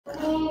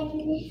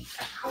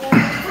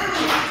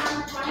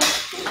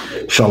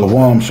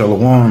Shalawam,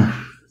 shalawam.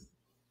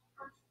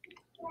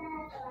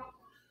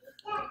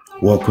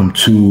 Welcome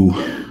to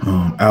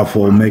Alpha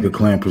Omega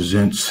Clan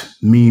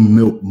presents Meme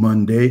Milk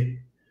Monday,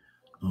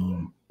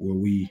 where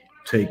we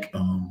take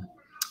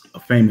a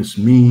famous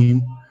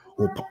meme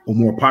or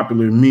more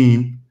popular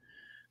meme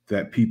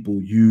that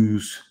people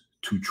use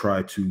to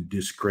try to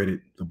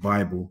discredit the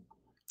Bible,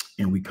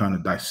 and we kind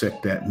of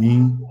dissect that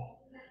meme.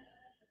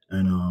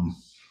 And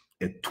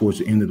towards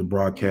the end of the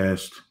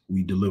broadcast,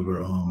 we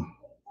deliver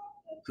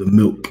the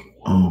milk,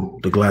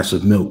 the glass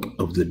of milk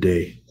of the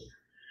day.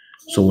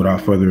 So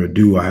without further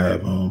ado, I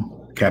have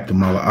Captain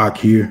Malak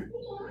here,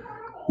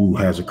 who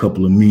has a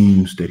couple of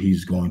memes that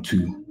he's going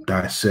to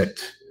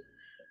dissect,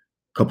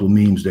 a couple of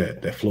memes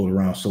that float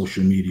around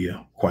social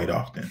media quite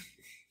often.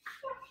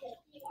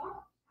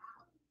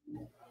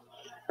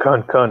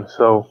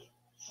 So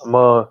I'm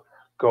gonna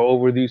go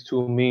over these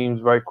two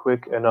memes right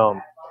quick, and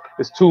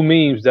it's two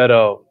memes that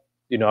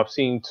I've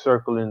seen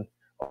circling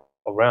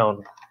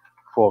around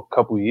for a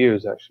couple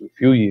years, actually, a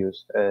few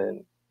years,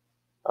 and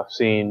I've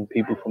seen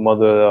people from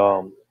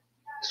other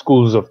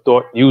schools of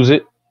thought use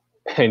it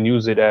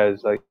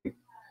as like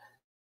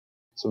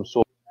some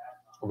sort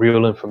of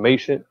real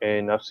information,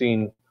 and I've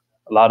seen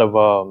a lot of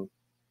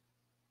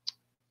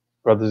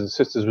brothers and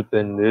sisters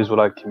within the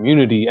Israelite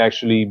community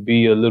actually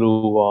be a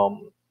little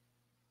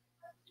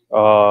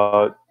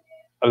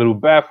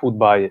baffled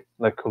by it,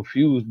 like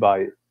confused by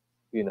it,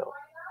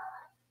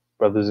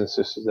 brothers and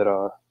sisters that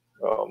are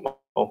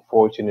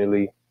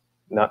unfortunately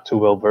not too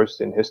well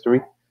versed in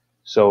history.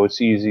 So it's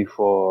easy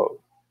for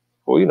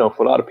a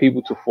lot of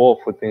people to fall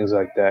for things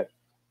like that.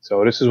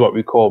 So this is what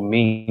we call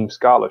meme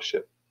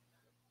scholarship.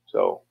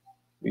 So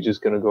we're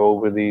just gonna go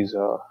over these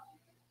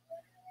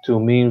two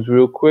memes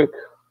real quick.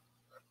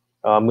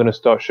 I'm gonna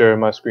start sharing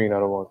my screen. I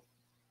don't want.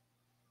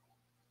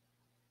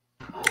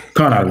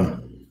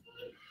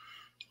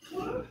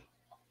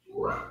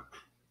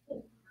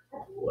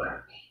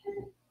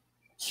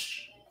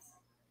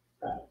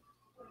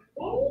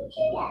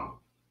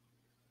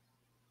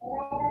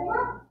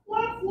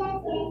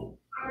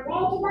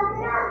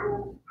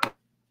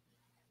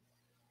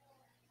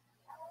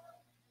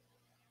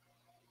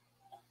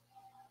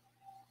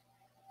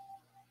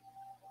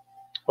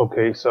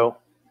 Okay, so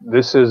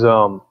this is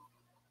a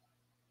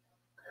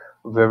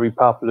very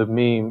popular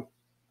meme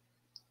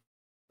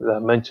that I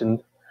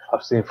mentioned.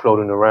 I've seen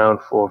floating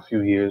around for a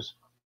few years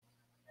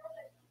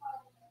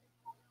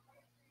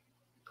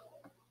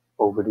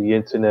over the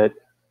internet,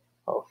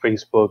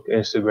 Facebook,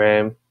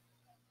 Instagram.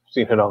 I've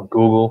seen it on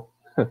Google.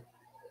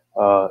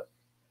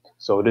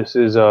 So this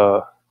is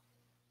a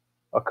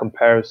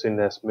comparison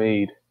that's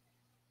made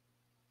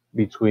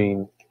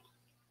between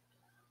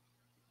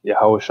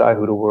Yahushua,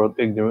 who the world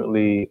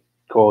ignorantly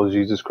calls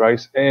Jesus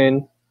Christ,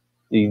 and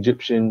the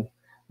Egyptian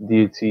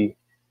deity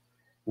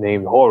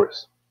named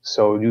Horus.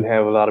 So you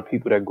have a lot of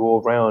people that go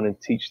around and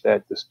teach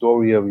that the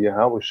story of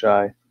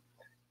Yahushua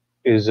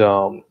is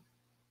a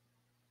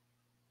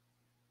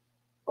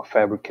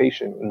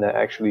fabrication, and that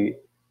actually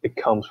it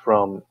comes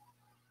from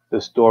the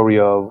story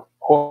of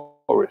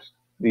Horus,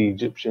 the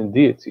Egyptian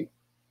deity.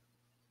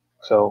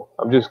 So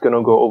I'm just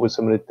gonna go over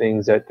some of the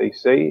things that they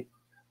say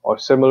are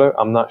similar.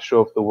 I'm not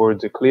sure if the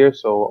words are clear,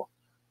 so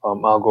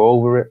I'll go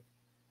over it.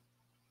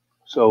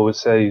 So it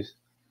says,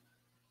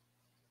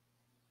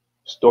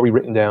 story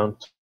written down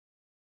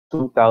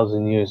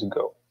 2,000 years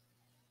ago.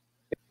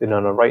 Then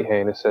on the right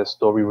hand, it says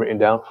story written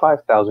down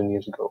 5,000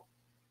 years ago.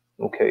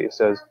 Okay, it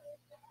says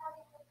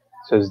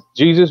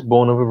Jesus,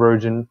 born of the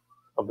Virgin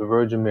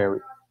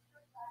Mary.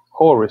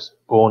 Horus,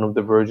 born of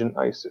the Virgin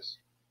Isis.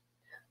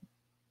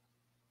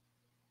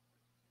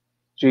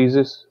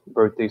 Jesus,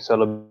 birthday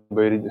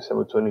celebrated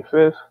December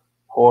 25th.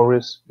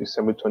 Horus,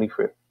 December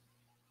 25th.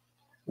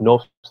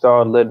 North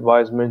Star led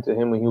wise men to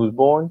him when he was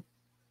born.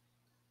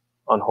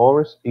 On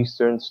Horus,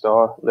 Eastern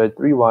Star led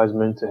 3 wise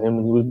men to him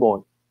when he was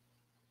born.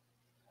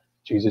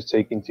 Jesus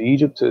taken to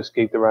Egypt to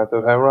escape the wrath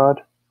of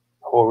Herod.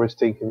 Horus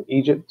taken to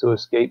Egypt to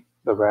escape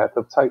the wrath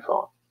of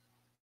Typhon.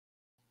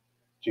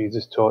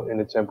 Jesus taught in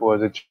the temple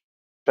as a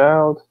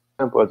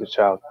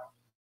child.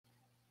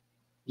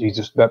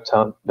 Jesus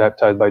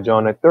baptized by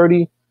John at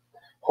 30.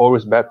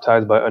 Horus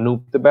baptized by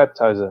Anup the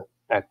Baptizer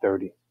at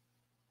 30.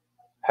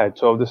 Had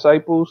 12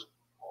 disciples.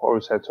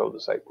 Horus had 12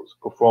 disciples.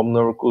 Performed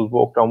miracles,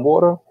 walked on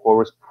water.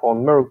 Horus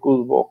performed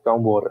miracles, walked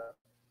on water.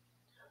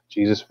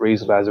 Jesus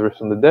raised Lazarus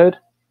from the dead.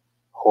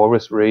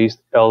 Horus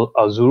raised El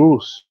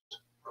Azurus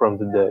from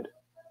the dead.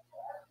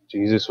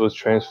 Jesus was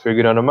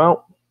transfigured on a mount.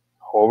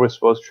 Horus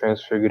was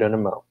transfigured on a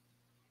mount.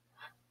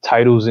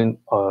 Titles in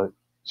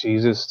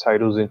Jesus'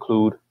 titles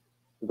include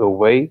the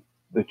Way,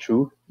 the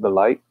Truth, the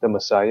Light, the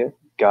Messiah,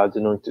 God's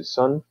Anointed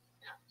Son,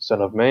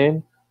 Son of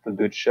Man, the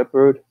Good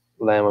Shepherd,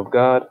 Lamb of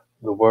God,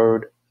 the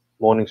Word,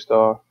 Morning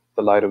Star,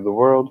 the Light of the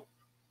World.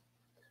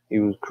 He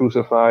was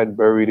crucified,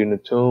 buried in a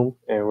tomb,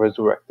 and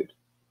resurrected.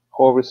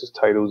 Horus's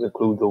titles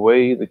include the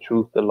Way, the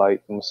Truth, the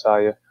Light, the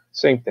Messiah.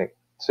 Same thing.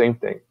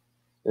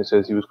 It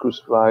says he was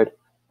crucified,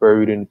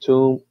 buried in a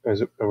tomb,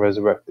 and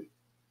resurrected.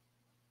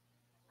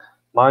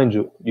 Mind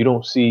you, you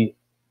don't see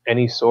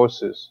any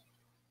sources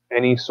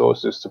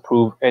to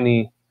prove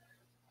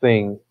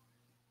anything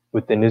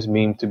within this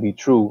meme to be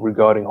true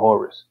regarding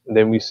Horus. And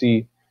then we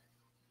see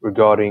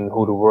regarding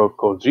who the world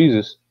calls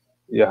Jesus,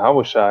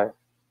 Yahweh,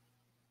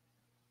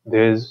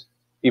 there's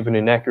even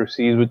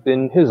inaccuracies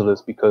within his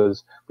list,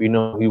 because we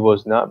know he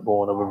was not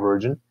born of a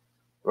virgin,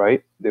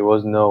 right? There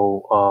was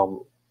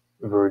no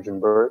virgin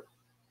birth.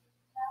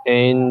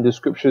 And the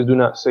scriptures do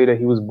not say that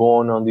he was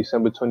born on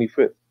December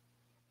 25th,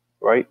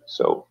 right?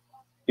 So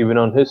even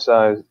on his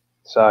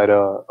side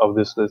of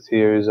this list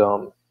here is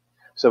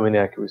some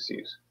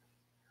inaccuracies.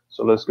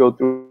 So let's go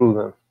through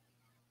them.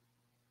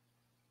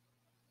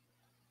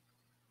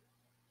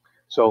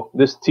 So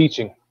this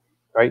teaching,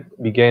 right,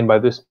 began by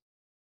this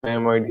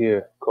man right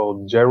here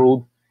called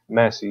Gerald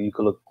Massey. You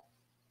can look,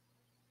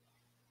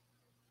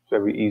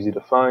 very easy to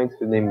find.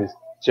 His name is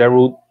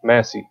Gerald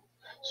Massey.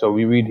 So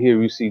we read here,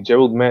 we see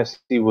Gerald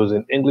Massey was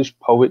an English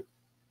poet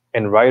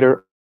and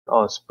writer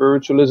on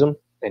spiritualism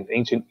and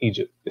ancient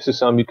Egypt. This is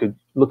something you could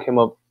look him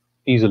up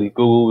easily,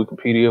 Google,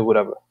 Wikipedia,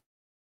 whatever.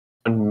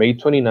 On May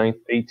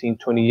 29th,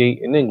 1828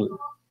 in England.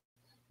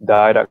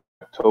 Died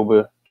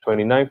October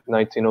 29th,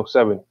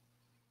 1907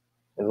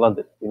 in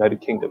London, United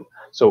Kingdom.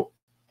 So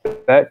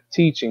that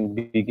teaching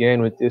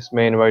began with this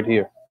man right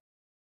here,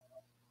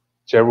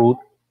 Gerald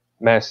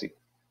Massey.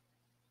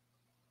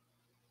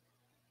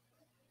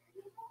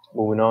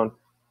 Moving on.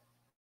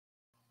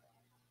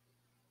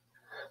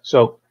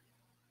 So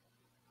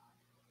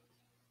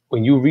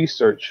when you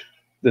research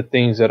the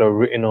things that are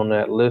written on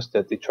that list,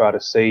 that they try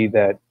to say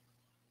that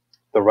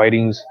the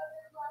writings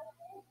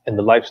and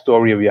the life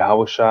story of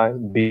Yahweh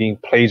being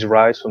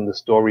plagiarized from the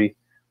story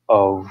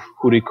of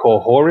who they call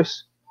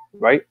Horus,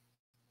 right?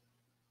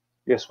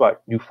 Guess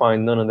what? You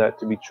find none of that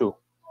to be true.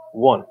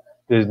 One,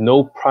 there's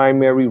no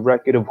primary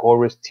record of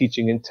Horus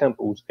teaching in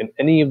temples in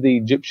any of the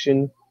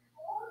Egyptian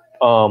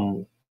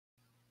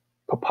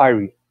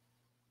papyri,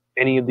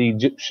 any of the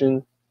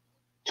Egyptian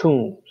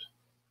tombs,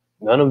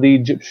 none of the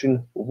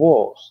Egyptian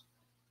walls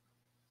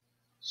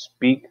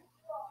speak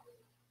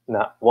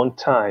not one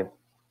time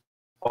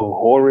of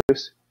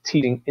Horus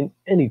teaching in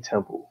any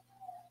temple.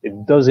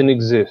 It doesn't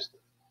exist.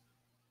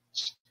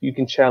 You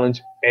can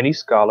challenge any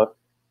scholar.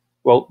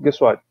 Well,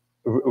 guess what?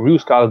 Real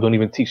scholars don't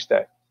even teach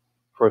that.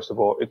 First of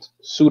all, it's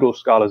pseudo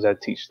scholars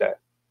that teach that.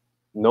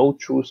 No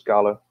true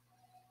scholar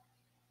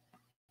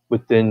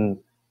within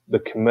the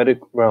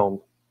Kemetic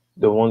realm,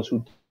 the ones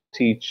who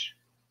teach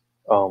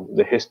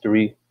the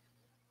history,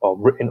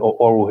 written or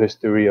oral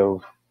history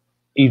of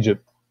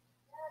Egypt,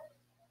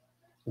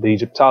 the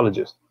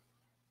Egyptologists,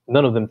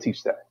 none of them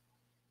teach that.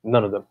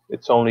 None of them.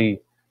 It's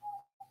only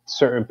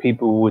certain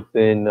people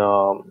within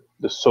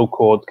the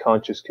so-called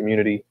conscious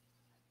community,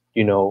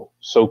 you know,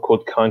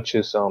 so-called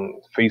conscious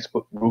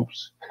Facebook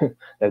groups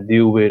that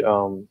deal with,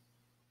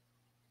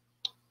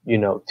 you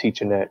know,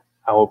 teaching that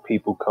our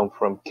people come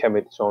from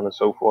Kemet, so on and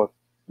so forth.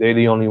 They're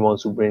the only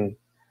ones who bring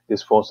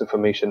this false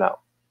information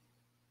out.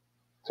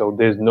 So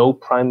there's no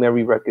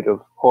primary record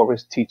of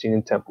Horus teaching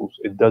in temples.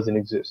 It doesn't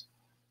exist.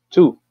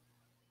 Two,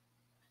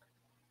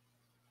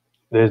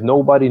 there's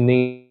nobody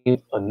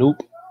named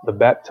Anup the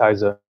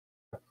baptizer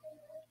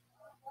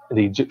in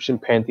the Egyptian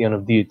pantheon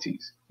of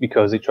deities,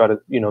 because they try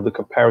to, you know, the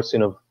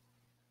comparison of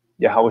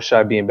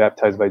Yahweh being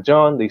baptized by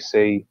John. They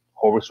say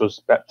Horus was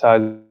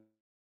baptized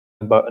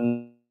by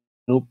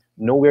Anup.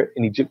 Nowhere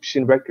in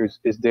Egyptian records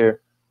is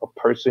there a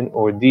person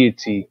or a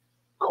deity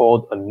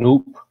called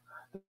Anup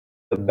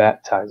the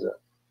baptizer.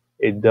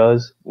 It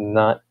does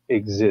not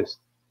exist.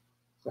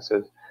 It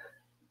says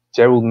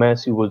Gerald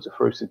Massey was the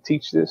first to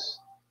teach this.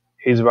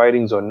 His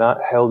writings are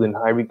not held in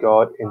high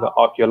regard in the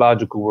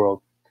archaeological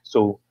world.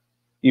 So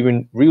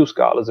even real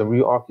scholars and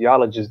real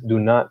archaeologists do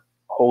not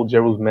hold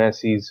Gerald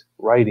Massey's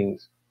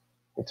writings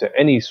into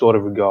any sort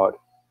of regard.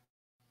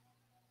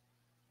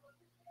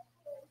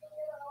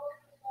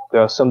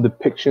 There are some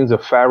depictions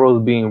of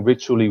pharaohs being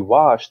ritually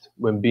washed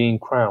when being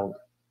crowned,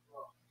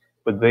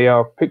 but they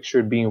are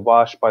pictured being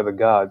washed by the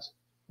gods.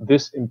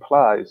 This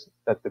implies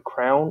that the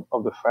crown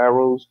of the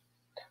pharaohs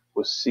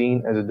was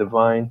seen as a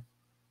divine,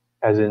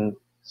 as in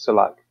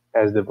Salak,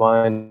 as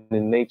divine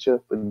in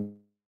nature, but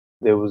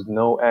there was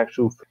no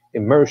actual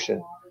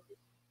immersion.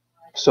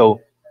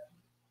 So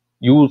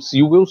you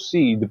will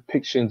see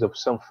depictions of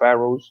some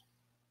pharaohs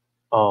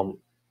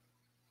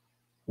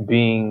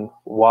being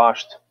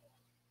washed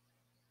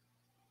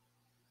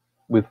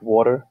with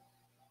water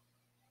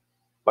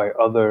by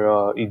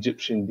other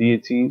Egyptian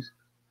deities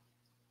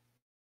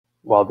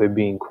while they're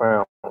being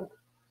crowned.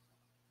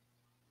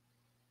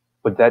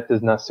 But that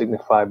does not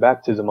signify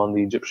baptism on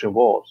the Egyptian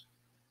walls.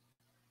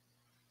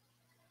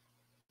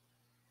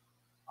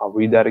 I'll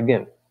read that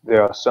again.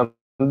 There are some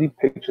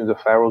depictions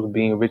of pharaohs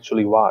being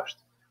ritually washed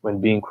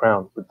when being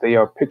crowned, but they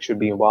are pictured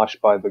being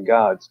washed by the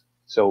gods.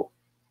 So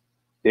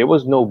there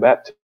was no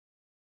baptism.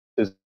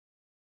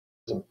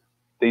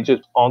 They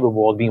just on the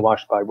wall being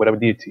washed by whatever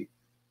deity.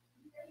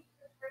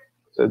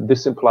 So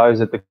this implies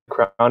that the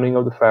crowning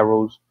of the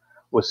pharaohs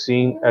was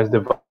seen as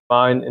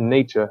divine in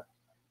nature,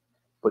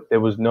 but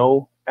there was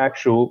no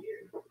actual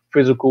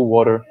physical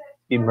water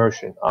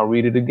immersion. I'll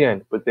read it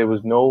again, but there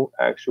was no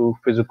actual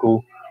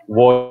physical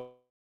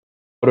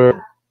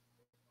water.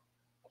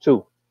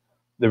 2.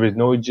 There is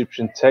no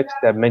Egyptian text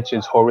that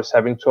mentions Horus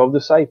having 12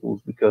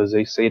 disciples, because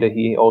they say that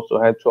he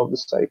also had 12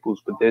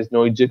 disciples, but there's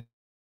no Egyptian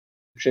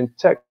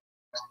text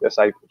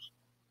disciples.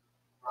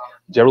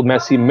 Gerald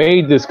Massey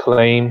made this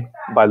claim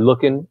by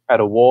looking at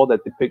a wall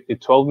that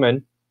depicted 12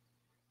 men,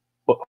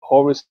 but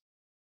Horus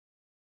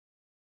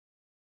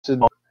is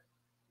not.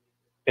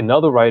 In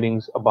other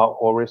writings about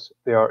Horus,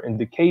 there are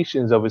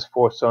indications of his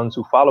 4 sons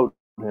who followed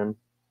him,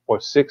 or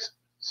 6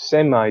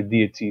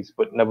 semi-deities,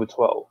 but never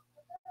 12.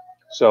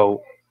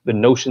 So the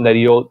notion that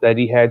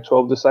he had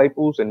 12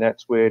 disciples, and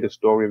that's where the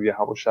story of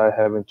Yahushua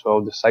having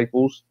 12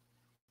 disciples,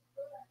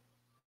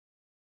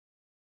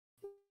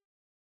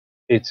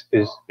 is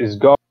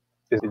God.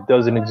 It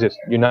doesn't exist.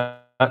 You're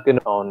not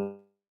gonna on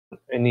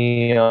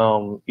any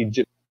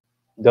Egypt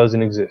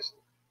doesn't exist.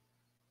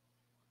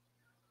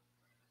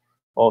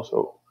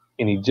 Also,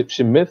 in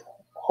Egyptian myth,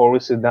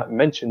 Horus is not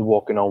mentioned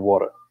walking on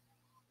water.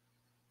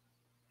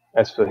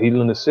 As for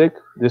healing the sick,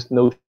 this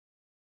notion,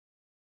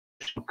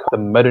 the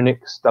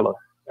Metternich Stela.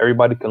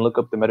 Everybody can look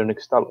up the Metternich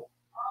Stela.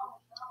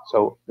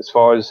 So as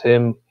far as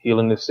him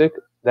healing the sick,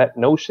 that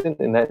notion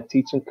and that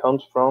teaching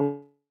comes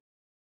from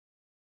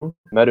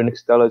Metternich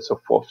Stela. It's a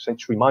 4th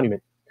century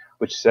monument,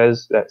 which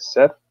says that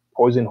Seth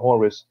poisoned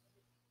Horus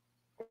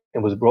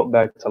and was brought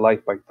back to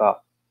life by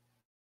Thoth.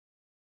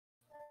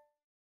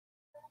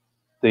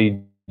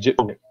 The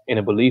Egyptian, in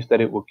a belief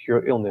that it will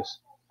cure illness.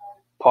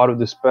 Part of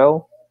the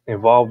spell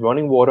involved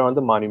running water on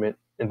the monument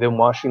and then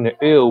washing the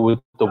ill with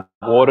the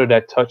water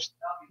that touched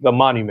the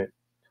monument.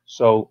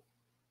 So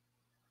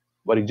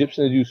what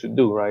Egyptians used to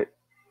do, right,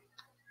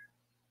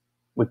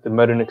 with the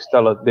Metternich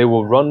Stela, they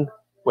will run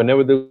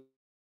whenever there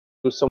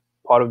was some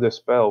part of their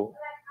spell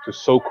to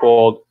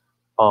so-called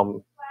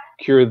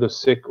cure the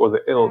sick or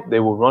the ill. They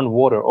will run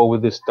water over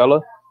this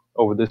stela,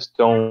 over this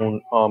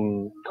stone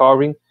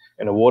carving,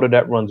 and the water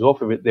that runs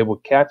off of it, they will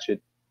catch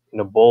it in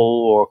a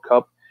bowl or a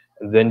cup,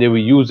 and then they will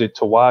use it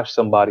to wash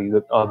somebody,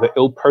 the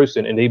ill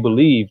person, and they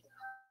believed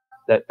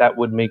that that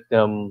would make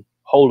them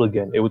whole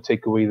again. It would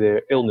take away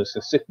their illness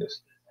and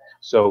sickness.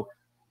 So,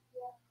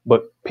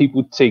 but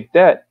people take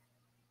that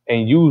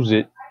and use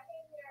it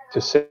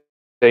to say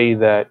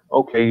that,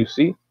 okay, you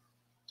see,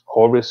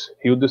 Horus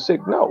healed the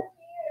sick. No,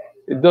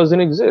 it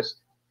doesn't exist.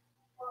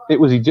 It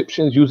was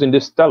Egyptians using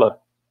this stela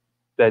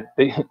that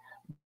they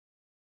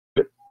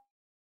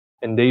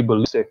and they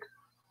believe sick,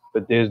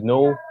 but there's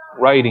no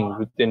writing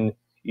within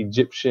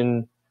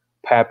Egyptian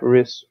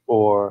papyrus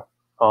or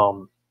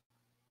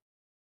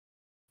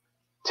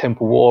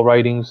temple wall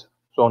writings,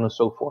 so on and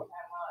so forth,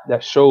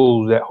 that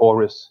shows that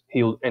Horus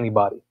healed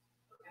anybody.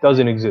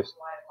 Doesn't exist.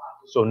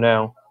 So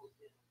now,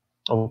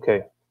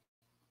 okay,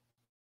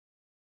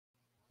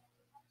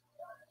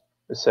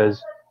 it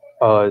says,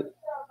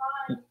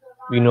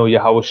 we know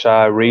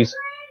Yahushua raised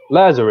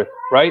Lazarus,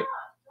 right?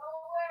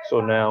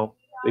 So now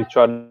they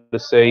try to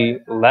say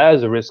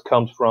Lazarus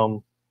comes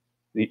from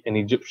an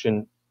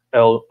Egyptian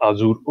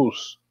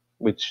El-Azur-Us,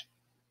 which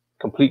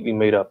completely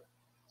made up.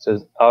 It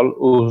says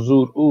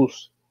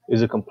Al-Azur-Us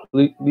is a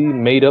completely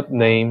made up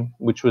name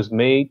which was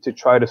made to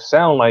try to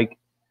sound like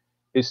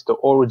it's the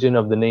origin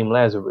of the name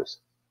Lazarus.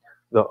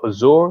 The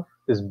Azur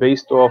is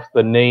based off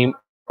the name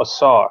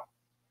Asar,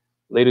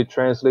 later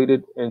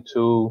translated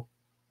into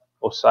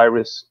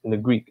Osiris in the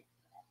Greek.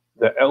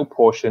 The El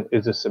portion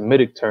is a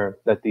Semitic term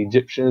that the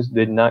Egyptians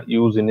did not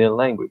use in their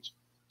language,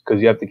 because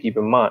you have to keep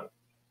in mind,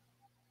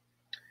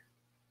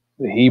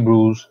 the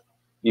Hebrews,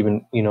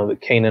 even the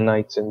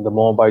Canaanites and the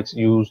Moabites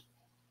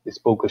they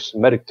spoke a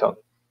Semitic tongue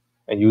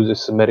and used a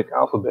Semitic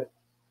alphabet.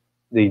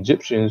 The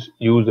Egyptians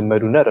used the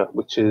Medunetta,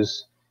 which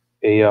is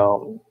a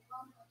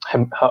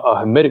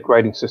Hamitic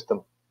writing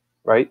system,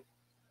 right?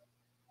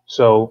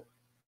 So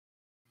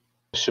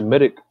a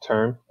Shemitic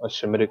term, a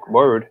Shemitic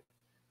word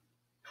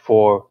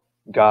for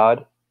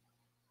God,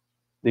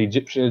 the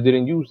Egyptians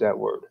didn't use that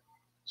word.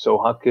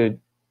 So how could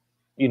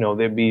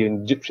there be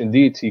an Egyptian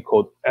deity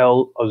called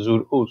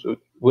El-Azur-Us? It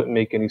wouldn't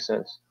make any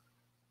sense,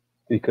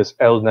 because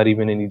El is not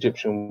even an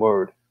Egyptian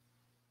word.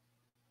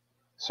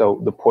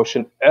 So the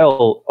portion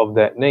El of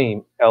that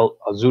name,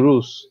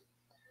 El-Azur-Us,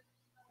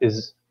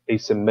 is a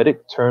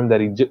Semitic term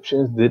that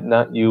Egyptians did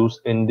not use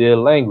in their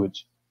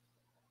language.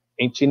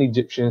 Ancient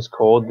Egyptians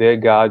called their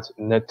gods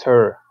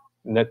Neter,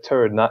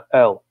 not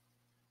El.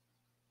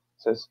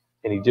 It says,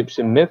 in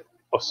Egyptian myth,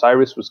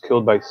 Osiris was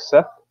killed by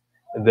Seth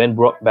and then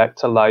brought back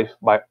to life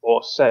by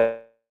A.O.C,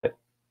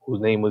 whose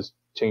name was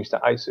changed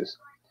to Isis.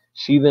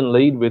 She then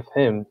laid with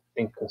him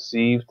and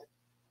conceived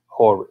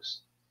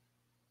Horus.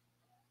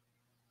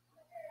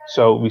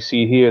 So we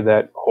see here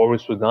that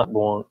Horus was not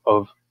born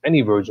of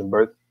any virgin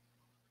birth,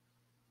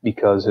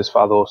 because his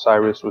father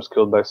Osiris was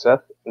killed by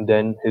Seth, and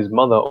then his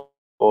mother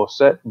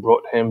Set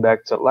brought him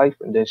back to life,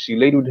 and then she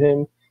laid with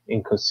him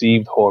and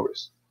conceived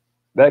Horus.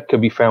 That could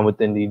be found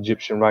within the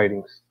Egyptian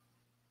writings.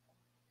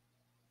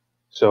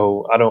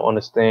 So I don't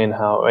understand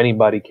how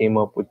anybody came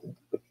up with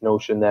the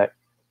notion that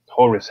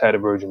Horus had a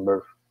virgin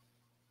birth.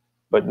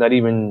 But not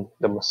even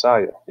the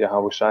Messiah,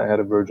 Yahweh Shai, had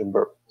a virgin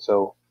birth.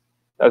 So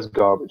that's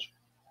garbage.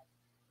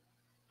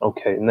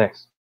 Okay,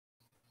 next.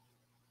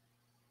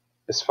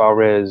 As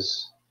far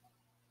as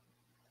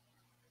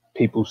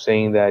people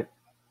saying that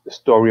the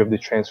story of the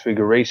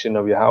transfiguration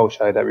of Yahweh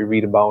Shai that we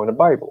read about in the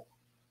Bible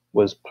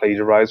was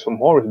plagiarized from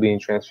Horus being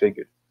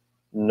transfigured.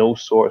 No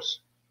source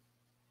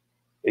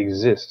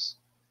exists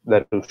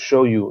that will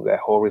show you that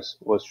Horus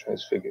was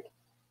transfigured.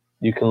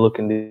 You can look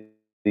in the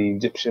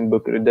Egyptian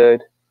Book of the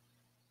Dead,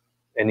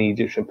 any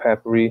Egyptian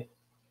papyri,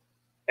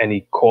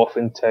 any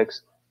coffin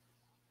text.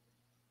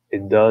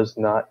 It does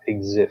not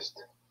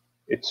exist.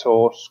 It's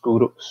all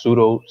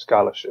pseudo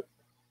scholarship.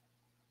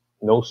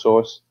 No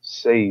source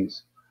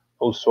says,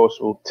 no source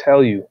will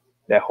tell you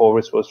that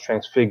Horus was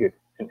transfigured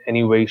in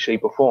any way,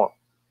 shape, or form.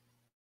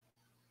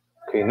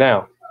 Okay,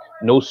 now,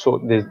 there's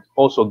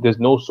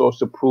no source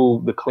to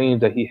prove the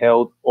claims that he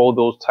held all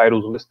those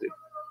titles listed.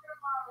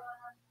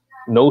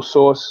 No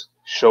source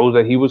shows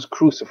that he was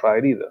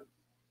crucified either.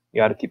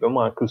 You got to keep in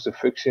mind,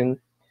 crucifixion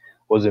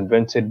was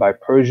invented by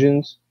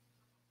Persians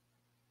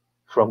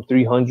from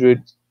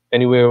 300,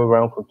 anywhere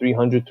around from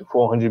 300 to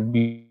 400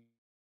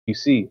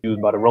 BC,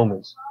 used by the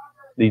Romans.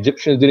 The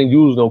Egyptians didn't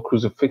use no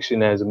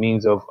crucifixion as a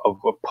means of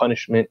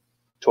punishment,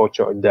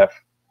 torture, or death.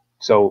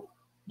 So,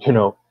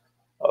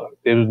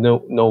 there was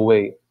no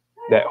way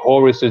that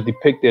Horus is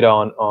depicted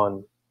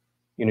on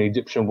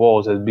Egyptian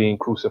walls as being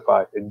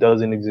crucified. It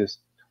doesn't exist.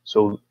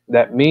 So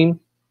that meme,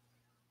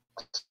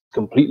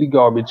 completely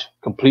garbage,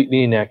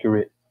 completely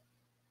inaccurate.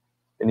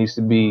 It needs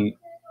to be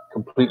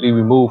completely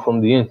removed from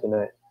the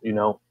internet,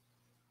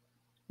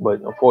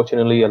 But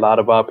unfortunately, a lot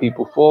of our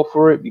people fall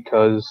for it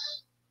because,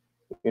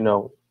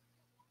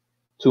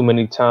 too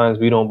many times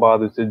we don't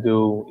bother to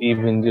do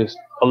even just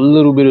a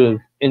little bit of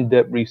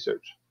in-depth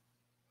research.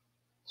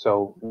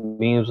 So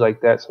memes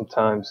like that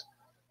sometimes,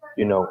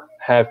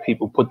 have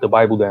people put the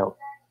Bible down,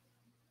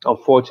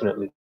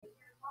 unfortunately.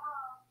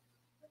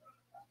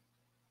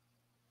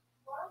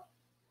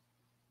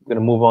 I'm going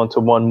to move on to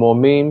one more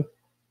meme.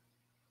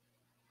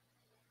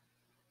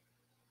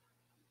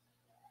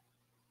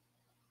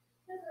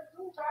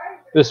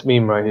 This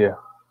meme right here.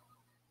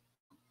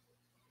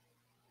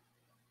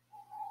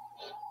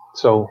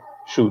 So,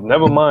 shoot,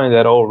 never mind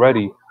that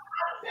already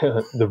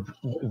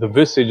the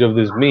visage of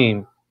this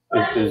meme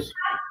is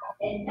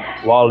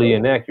wildly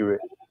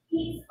inaccurate.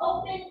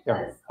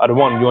 Yeah.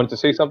 Adawan, you wanted to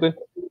say something?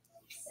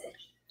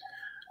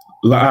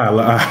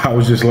 I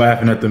was just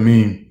laughing at the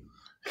meme.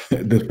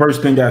 The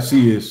first thing I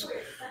see is,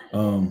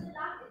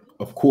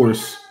 of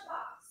course,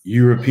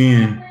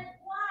 European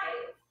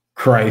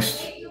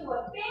Christ,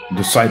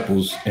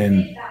 disciples,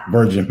 and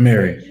Virgin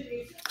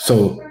Mary.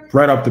 So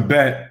right off the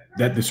bat,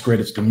 that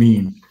discredits the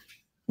meme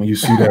when you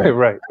see that.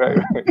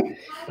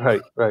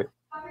 right.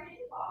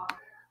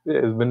 Yeah,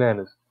 it's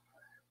bananas.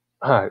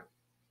 All right.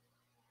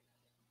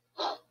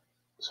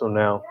 So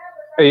now,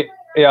 hey,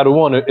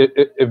 Adawan,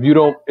 if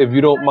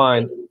you don't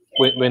mind,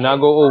 when I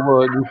go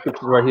over these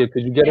scriptures right here,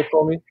 could you get it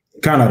for me?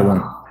 Kind of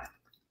one.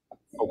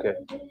 Okay.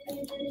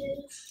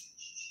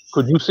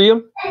 Could you see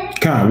them?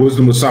 Kind.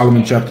 Wisdom of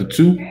Solomon, chapter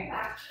 2,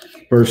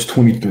 verse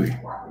 23.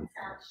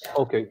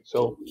 Okay,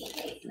 so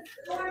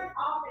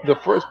the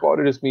first part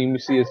of this meme, you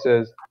see it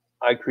says,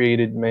 I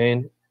created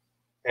man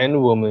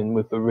and woman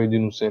with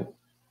original sin.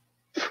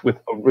 With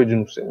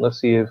original sin. Let's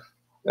see if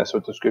that's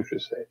what the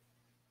scriptures say.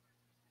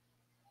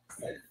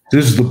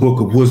 This is the book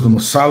of Wisdom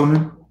of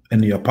Solomon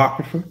and the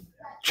Apocrypha,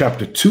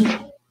 chapter 2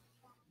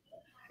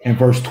 and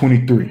verse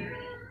 23.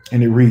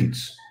 And it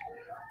reads,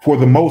 For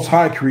the Most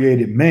High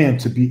created man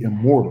to be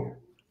immortal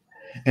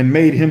and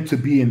made him to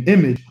be an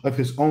image of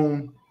his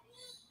own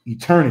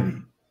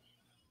eternity.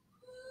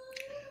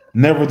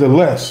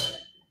 Nevertheless,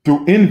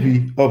 through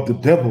envy of the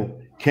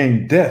devil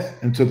came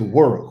death into the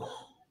world,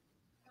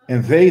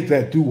 and they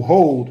that do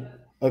hold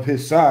of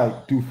his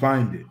side do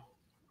find it.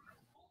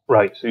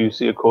 Right, so you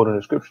see a quote in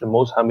the scripture, the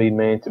Most High made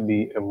man to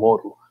be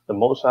immortal. The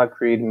Most High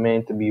created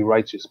man to be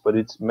righteous, but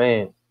it's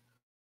man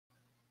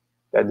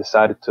that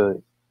decided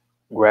to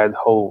grab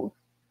hold,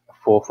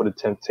 fall for the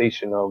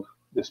temptation of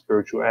the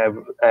spiritual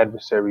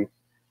adversary,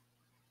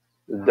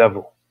 the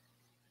devil.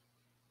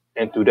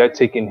 And through that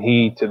taking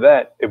heed to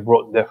that, it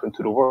brought death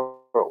into the world.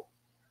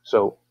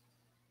 So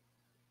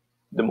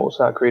the Most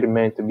High created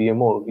man to be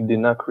immortal. He did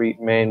not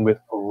create man with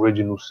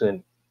original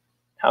sin.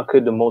 How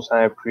could the Most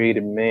High have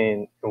created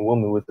man and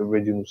woman with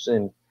original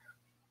sin?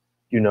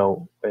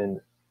 And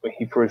when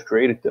he first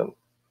created them,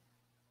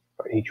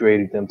 he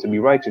created them to be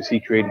righteous. He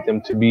created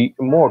them to be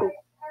immortal.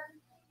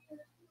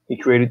 He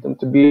created them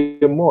to be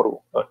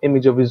immortal, an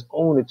image of his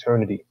own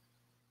eternity.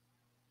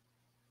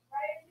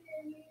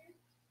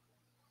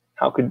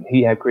 How could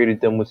he have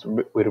created them with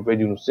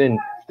original sin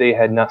if they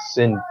had not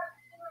sinned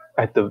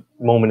at the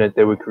moment that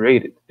they were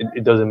created?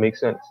 It doesn't make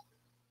sense.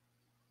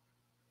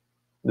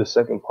 The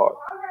second part.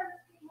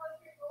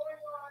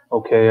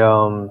 Okay,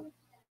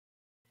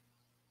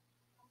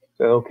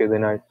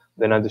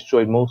 then I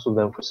destroyed most of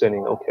them for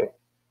sinning. Okay.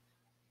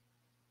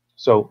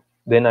 So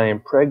then I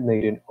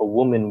impregnated a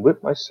woman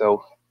with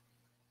myself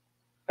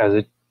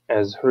as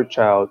as her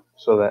child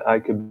so that I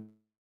could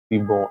be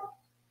born.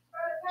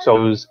 So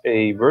it was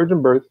a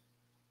virgin birth,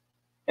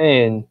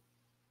 and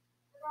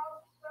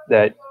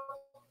that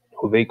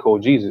who they call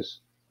Jesus,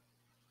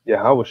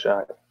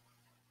 Yahweh,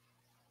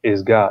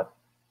 is God,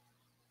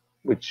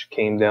 which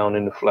came down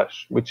in the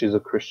flesh, which is a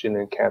Christian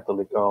and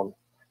Catholic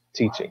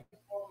teaching.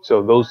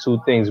 So those two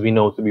things we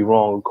know to be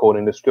wrong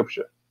according to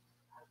Scripture.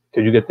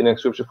 Could you get the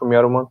next scripture from me,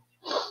 Adaman?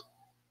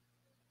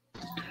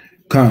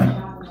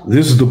 Khan,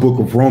 this is the book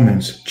of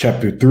Romans,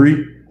 chapter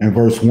 3 and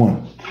verse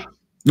 1.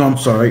 No, I'm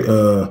sorry.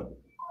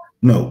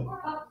 No.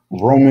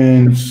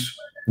 Romans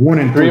 1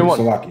 and 3. 3 and 1.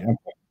 Salaki.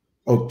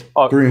 Oh,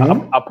 Oh, 3 and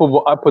 1? I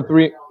put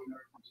 3.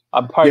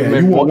 I probably Yeah,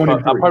 meant you want 1 1.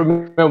 and 3. I probably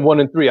meant 1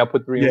 and 3. I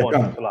put 3 Yeah, and 1.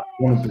 Khan,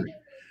 1 and 3.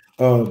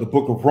 The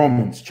book of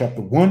Romans,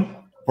 chapter 1,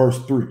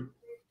 verse 3.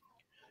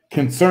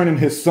 Concerning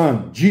his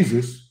son,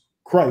 Jesus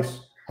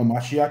Christ,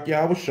 Hamashiach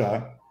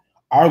Yahushua,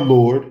 our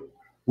Lord,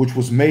 which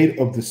was made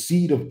of the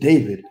seed of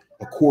David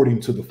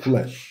according to the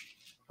flesh.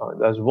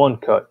 That's one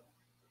cut.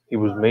 He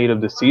was made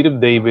of the seed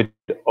of David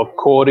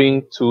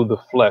according to the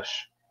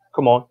flesh.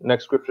 Come on,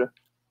 next scripture.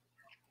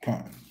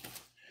 Khan.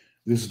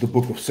 This is the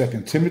book of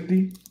 2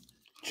 Timothy,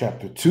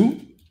 chapter 2,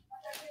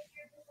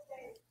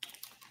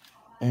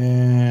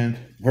 and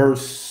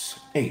verse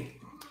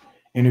 8.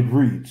 And it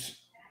reads,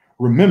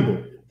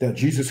 remember that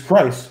Jesus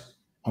Christ,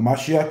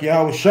 Hamashiach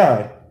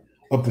Yahushua,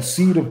 of the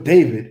seed of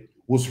David,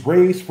 was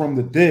raised from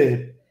the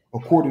dead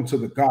according to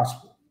the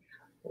gospel.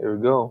 There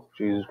we go.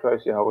 Jesus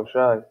Christ,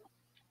 Yahweh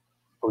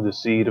of the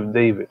seed of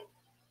David.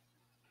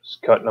 It's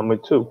cut number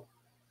 2.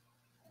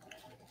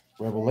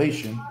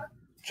 Revelation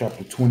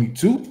chapter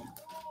 22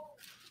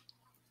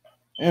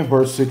 and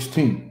verse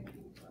 16.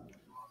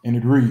 And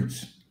it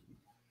reads,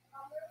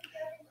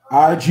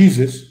 I,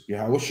 Jesus,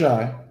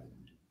 Yahushua,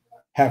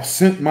 have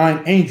sent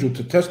mine angel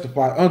to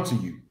testify unto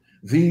you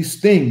these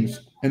things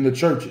in the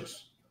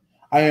churches.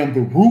 I am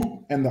the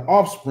root and the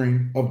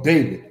offspring of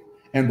David,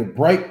 and the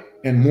bright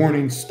and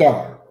morning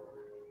star.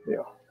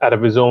 Yeah, out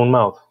of his own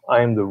mouth.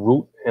 I am the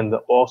root and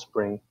the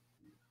offspring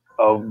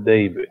of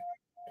David.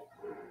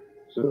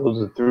 So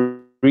those are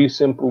three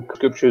simple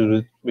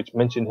scriptures which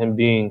mention him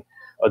being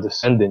a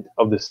descendant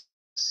of the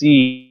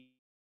seed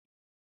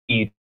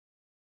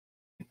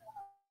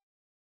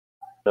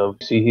of,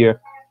 see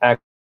here,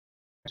 Acts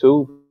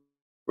 2,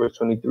 verse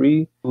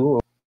 23,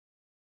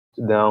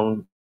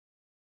 down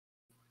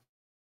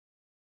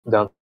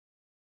to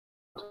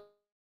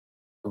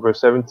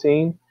verse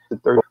 17 to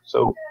 30.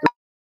 So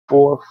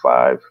 4,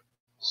 5,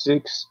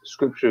 6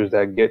 scriptures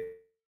that get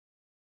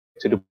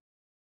to the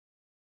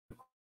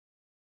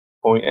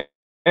point,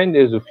 and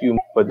there's a few,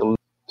 but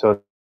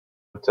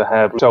to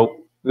have.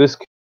 So this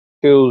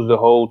kills the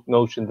whole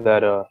notion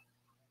that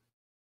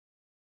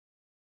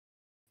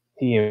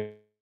he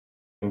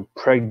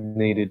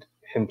impregnated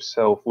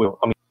himself with,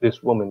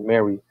 this woman,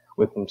 Mary,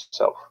 with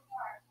himself.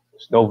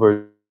 There's no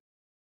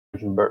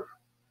virgin birth.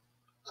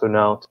 So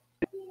now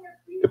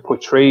it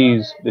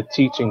portrays the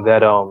teaching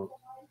that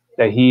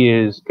that he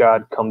is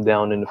God come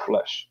down in the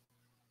flesh,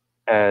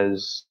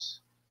 as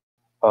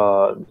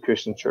the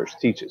Christian church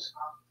teaches.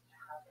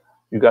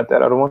 You got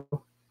that other one?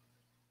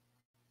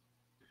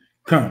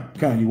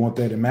 Con, you want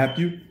that in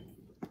Matthew?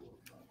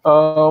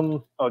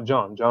 John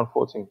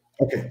 14.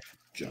 Okay,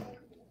 John.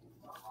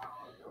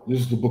 This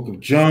is the book of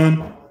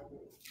John,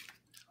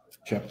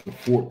 chapter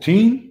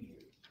 14,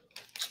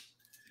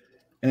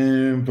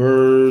 and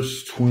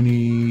verse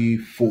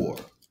 24.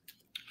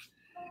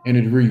 And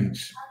it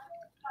reads,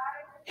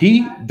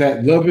 he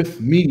that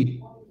loveth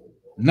me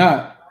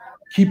not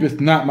keepeth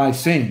not my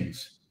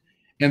sayings,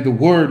 and the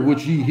word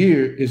which ye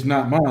hear is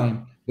not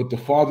mine, but the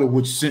Father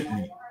which sent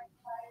me.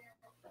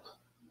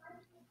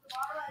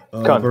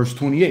 Verse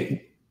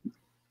 28.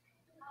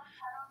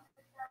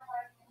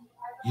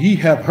 Ye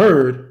have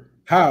heard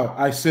how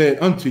I said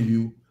unto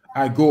you,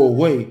 I go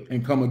away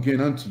and come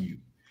again unto you.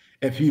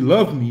 If ye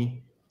love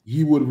me,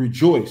 ye would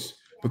rejoice,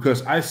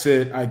 because I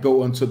said I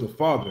go unto the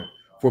Father,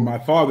 for my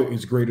Father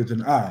is greater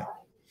than I.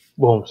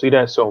 Boom. See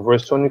that? So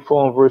verse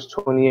 24 and verse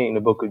 28 in the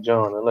book of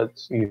John, it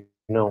lets you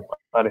know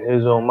out of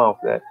his own mouth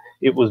that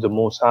it was the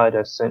Most High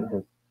that sent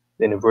him.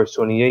 Then in verse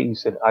 28, he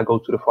said, I go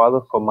to the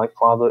Father, for my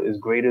Father is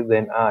greater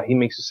than I. He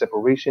makes a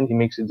separation. He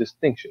makes a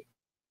distinction.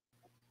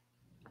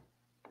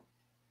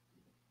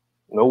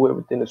 Nowhere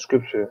within the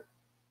scripture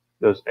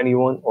does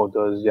anyone, or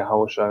does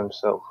Yahweh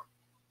himself,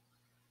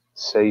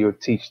 say or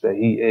teach that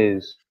he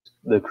is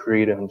the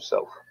creator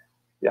himself.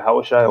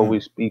 Yahweh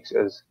always speaks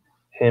as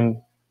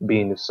him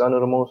being the Son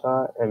of the Most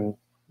High and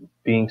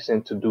being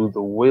sent to do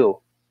the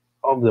will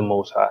of the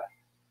Most High.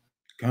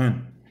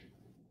 Good.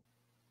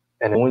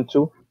 And going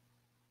to,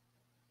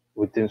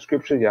 within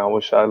scripture,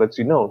 Yahweh lets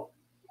you know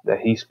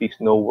that he speaks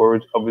no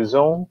words of his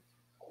own,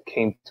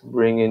 came to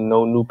bring in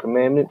no new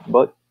commandment,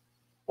 but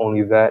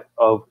only that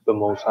of the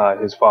Most High,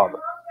 his Father.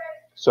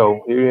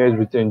 So here he is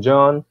within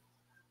John,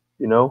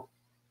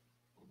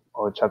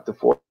 or chapter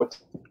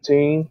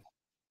 14.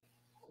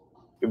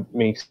 It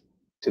makes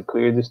a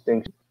clear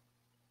distinction.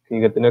 Can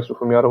you get the next one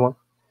from the other one?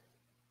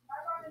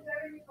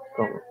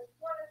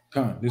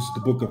 This is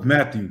the book of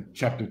Matthew,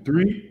 chapter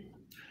 3,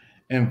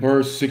 and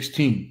verse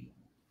 16.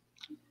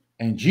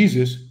 And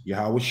Jesus,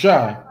 Yahweh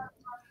Shai,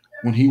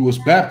 when he was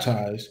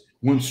baptized,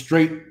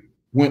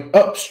 went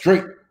up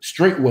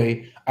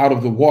straightway out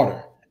of the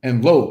water,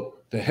 and lo,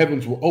 the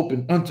heavens were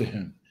opened unto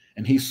him,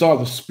 and he saw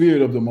the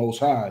Spirit of the Most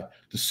High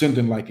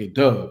descending like a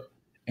dove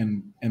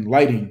and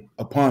lighting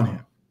upon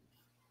him.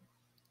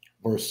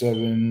 Verse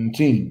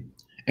 17.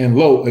 And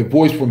lo, a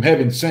voice from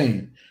heaven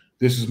saying,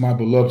 This is my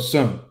beloved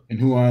Son, in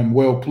whom I am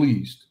well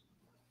pleased.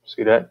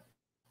 See that?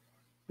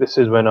 This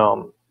is when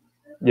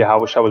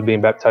Yahweh Shai was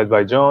being baptized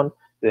by John.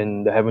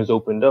 Then the heavens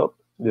opened up,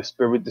 the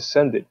Spirit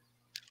descended,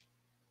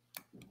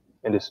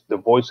 and the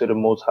voice of the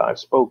Most High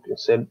spoke and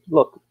said,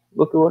 Look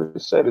at what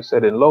it said. It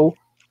said, and lo,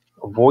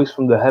 a voice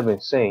from the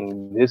heavens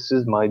saying, This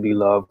is my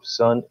beloved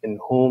Son, in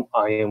whom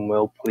I am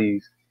well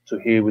pleased. So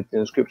here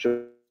within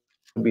Scripture,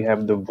 we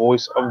have the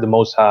voice of the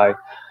Most High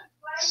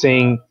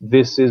saying,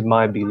 This is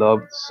my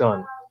beloved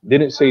Son.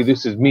 Didn't say,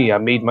 This is me. I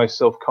made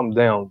myself come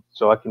down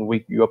so I can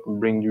wake you up and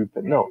bring you.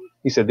 But no,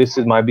 he said, This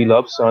is my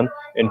beloved Son,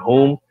 in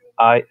whom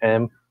I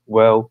am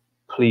well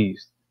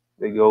pleased.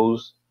 There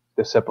goes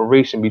the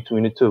separation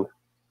between the two.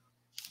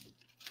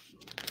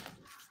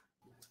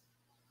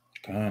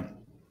 Let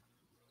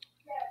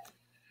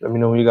me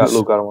know when you got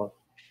Luke.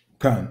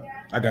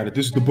 I got it.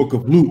 This is the book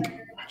of Luke,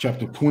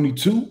 chapter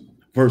 22,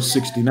 verse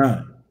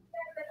 69.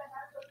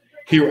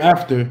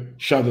 Hereafter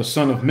shall the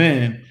Son of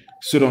Man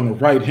sit on the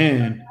right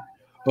hand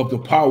of the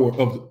power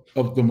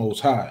of the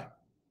Most High.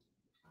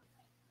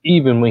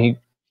 Even when he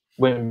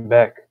went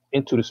back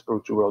into the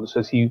spiritual world, it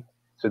says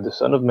the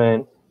Son of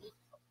Man,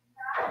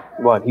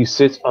 what? He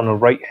sits on the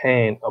right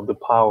hand of the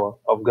power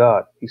of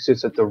God. He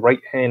sits at the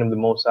right hand of the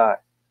Most High.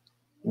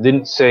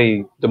 Didn't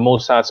say the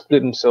Most High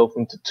split himself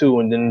into two,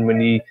 and then when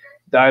he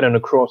died on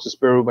the cross, the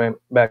Spirit went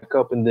back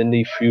up, and then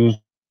they fused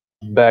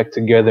back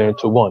together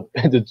into one.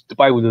 The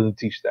Bible doesn't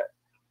teach that,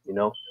 you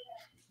know.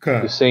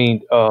 The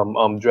saying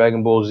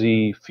Dragon Ball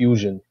Z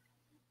fusion,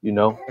 you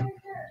know.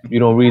 You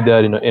don't read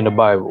that in the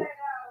Bible.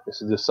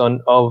 This is the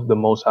Son of the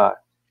Most High.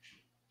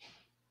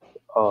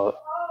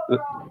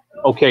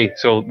 Okay,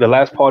 so the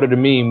last part of the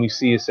meme we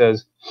see, it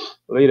says,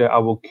 later I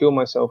will kill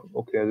myself,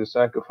 as a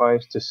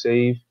sacrifice to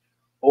save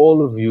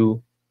all of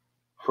you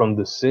from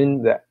the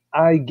sin that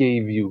I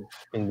gave you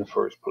in the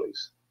first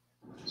place.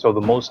 So the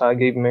Most High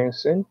gave man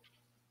sin.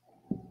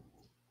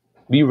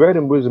 We read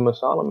in Wisdom of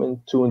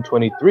Solomon 2 and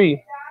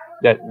 23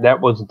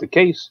 that wasn't the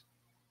case.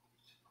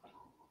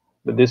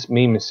 But this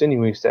meme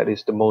insinuates that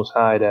it's the Most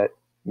High that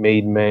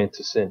made man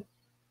to sin.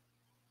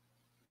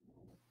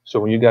 So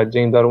when you got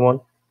James out of 1?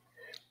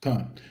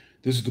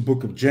 This is the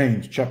book of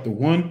James, chapter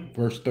 1,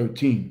 verse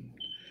 13.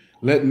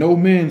 Let no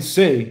man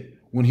say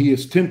when he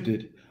is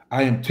tempted,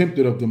 I am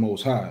tempted of the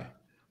Most High.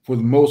 For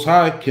the Most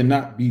High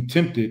cannot be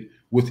tempted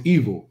with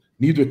evil,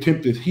 neither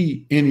tempteth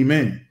he any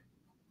man.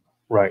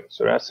 Right.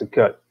 So that's a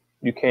cut.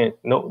 You can't.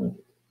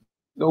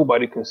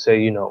 Nobody can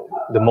say,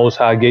 the Most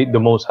High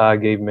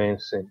gave man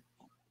sin.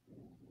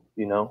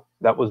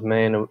 That was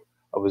man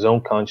of his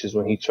own conscience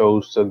when he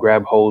chose to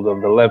grab hold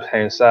of the left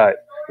hand side.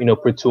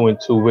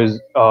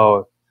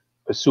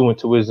 Pursuant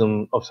to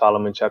Wisdom of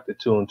Solomon, chapter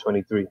 2 and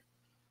 23.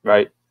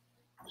 Right.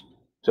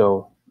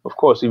 So, of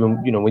course,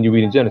 even, when you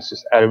read in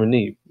Genesis, Adam and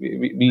Eve,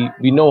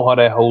 we know how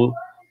that whole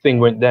thing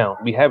went down.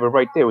 We have it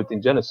right there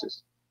within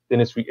Genesis. Then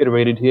it's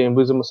reiterated here in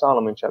Wisdom of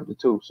Solomon, chapter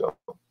 2. So,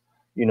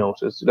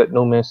 so let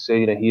no man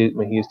say that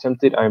when he is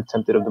tempted, I am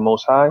tempted of the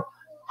Most High,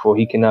 for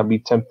he cannot be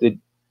tempted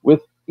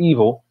with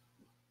evil,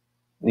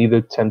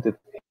 neither tempteth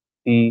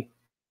he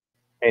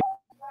any.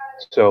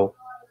 So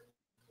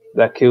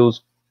that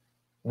kills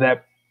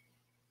that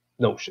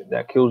notion.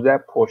 That kills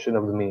that portion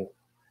of the meme.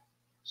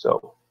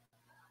 So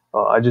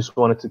I just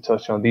wanted to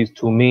touch on these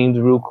two memes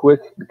real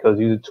quick, because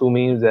these are two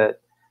memes that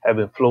have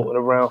been floating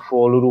around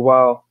for a little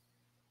while,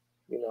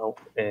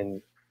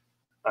 and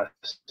I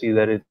see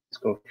that it's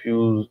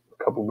confused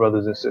a couple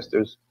brothers and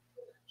sisters.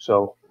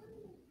 So,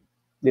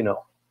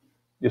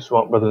 just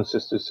want brothers and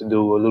sisters to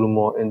do a little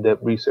more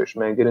in-depth research,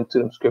 man. Get into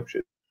them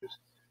scriptures,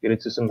 get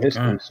into some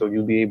history, so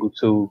you'll be able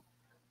to,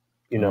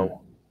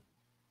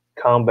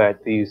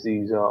 combat these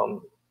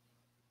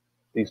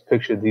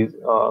pictures,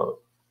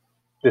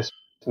 this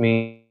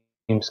meme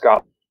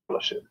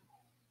scholarship.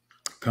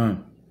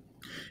 And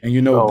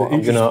the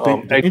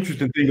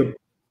interesting thing.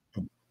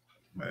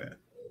 Man.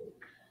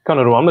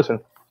 I'm listening.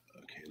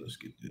 Okay, let's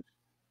get this.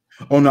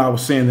 Oh no, I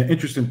was saying the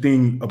interesting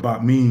thing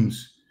about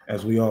memes,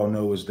 as we all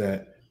know, is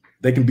that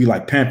they can be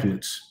like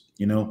pamphlets.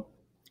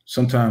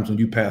 Sometimes when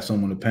you pass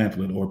someone a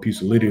pamphlet or a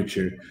piece of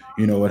literature,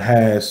 it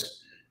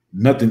has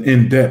nothing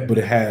in depth, but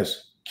it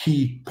has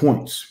key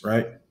points,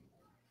 right?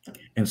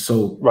 And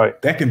so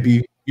that can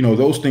be,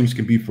 those things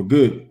can be for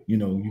good.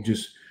 You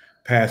just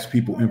pass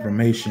people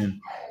information,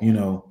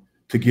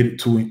 to get it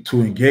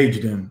to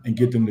engage them and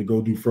get them to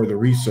go do further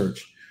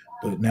research.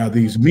 But now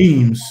these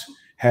memes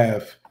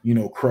have,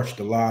 crushed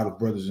a lot of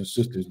brothers and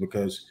sisters,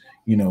 because,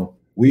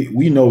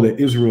 we know that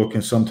Israel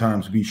can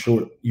sometimes be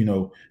short,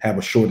 have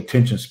a short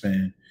attention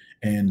span.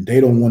 and they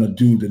don't want to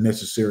do the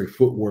necessary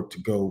footwork to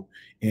go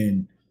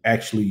and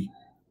actually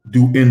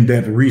do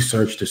in-depth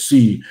research to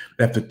see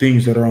that the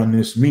things that are on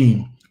this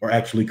meme are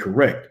actually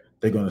correct.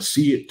 They're going to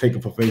see it, take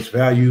it for face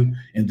value,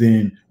 and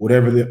then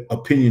whatever the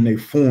opinion they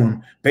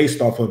form based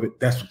off of it,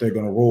 that's what they're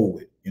going to roll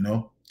with, you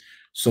know?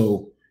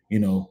 So, you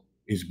know,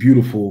 it's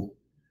beautiful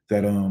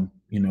that,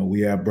 you know,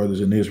 we have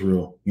brothers in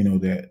Israel, you know,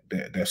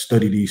 that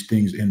study these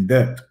things in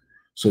depth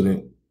so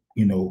that,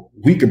 you know,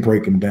 we can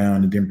break them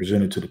down and then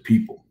present it to the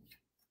people.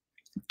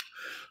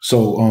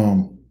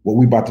 So, what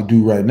we about to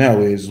do right now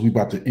is we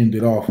about to end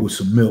it off with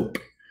some milk.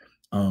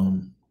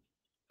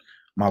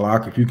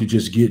 Malak, if you could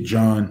just get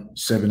John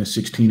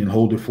 7:16 and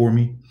hold it for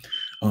me.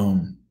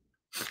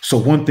 So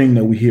one thing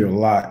that we hear a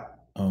lot,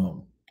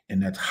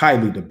 and that's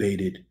highly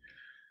debated,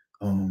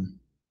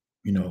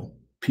 you know,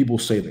 people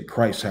say that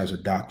Christ has a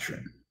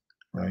doctrine,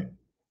 right?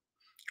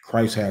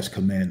 Christ has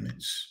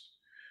commandments.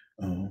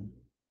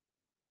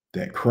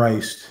 That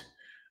Christ,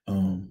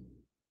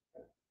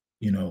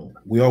 you know,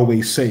 we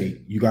always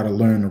say you got to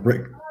learn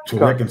to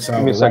reconcile.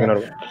 Give me a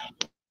second.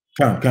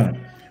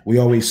 Come. We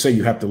always say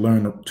you have to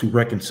learn to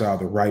reconcile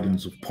the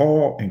writings of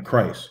Paul and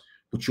Christ,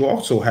 but you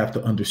also have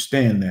to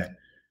understand that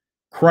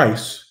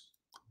Christ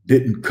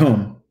didn't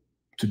come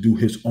to do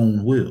his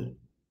own will.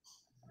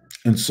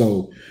 And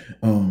so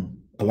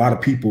a lot of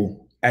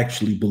people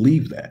actually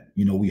believe that.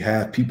 You know, we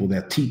have people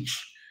that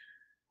teach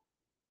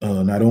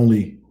not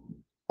only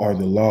are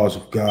the laws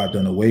of God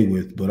done away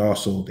with, but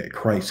also that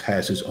Christ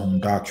has his own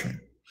doctrine.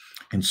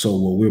 And so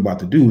what we're about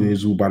to do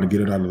is we're about to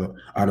get it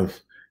out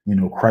of you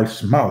know,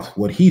 Christ's mouth,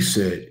 what he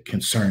said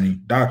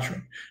concerning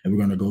doctrine. And we're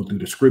going to go through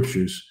the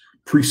scriptures,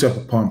 precept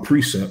upon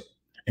precept,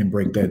 and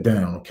break that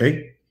down,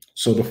 okay?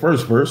 So the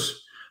first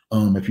verse,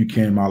 if you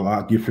can,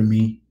 Malak, give for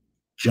me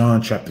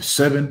John chapter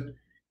 7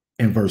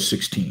 and verse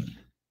 16.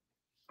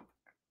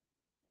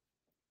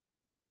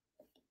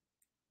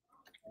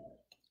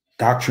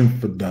 Doctrine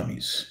for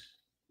dummies.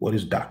 What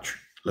is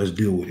doctrine? Let's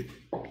deal with it.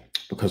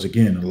 Because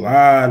again, a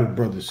lot of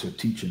brothers are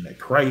teaching that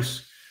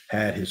Christ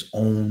had his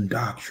own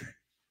doctrine.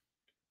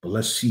 But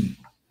let's see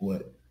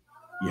what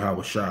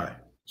A.O.C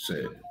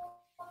said.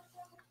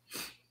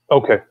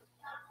 Okay.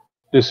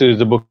 This is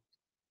the book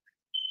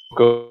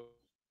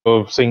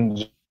of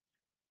St.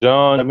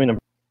 John. I mean,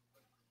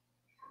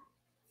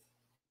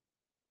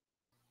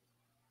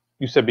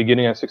 you said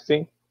beginning at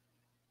 16?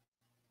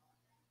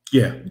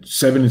 Yeah,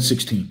 7 and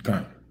 16.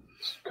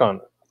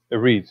 Con. It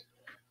reads,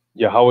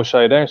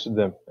 Yahushua had answered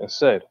them and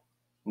said,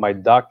 my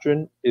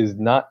doctrine is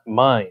not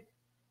mine,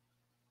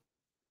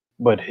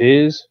 but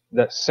his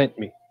that sent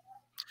me.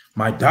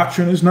 My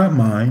doctrine is not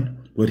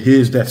mine, but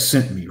his that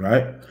sent me,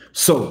 right?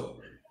 So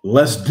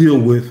let's deal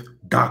with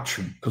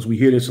doctrine, because we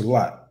hear this a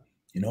lot.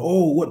 You know,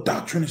 oh, what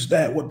doctrine is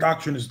that? What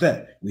doctrine is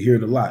that? We hear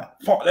it a lot.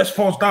 That's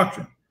false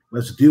doctrine.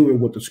 Let's deal with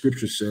what the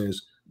scripture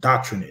says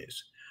doctrine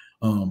is.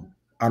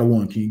 Out of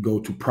one, can you go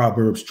to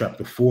Proverbs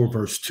chapter 4,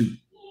 verse 2?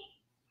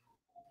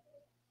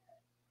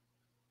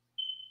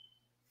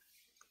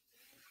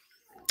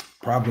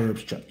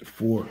 Proverbs chapter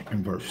 4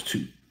 and verse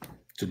 2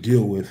 to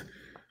deal with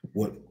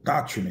what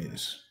doctrine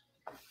is.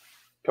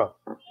 Okay.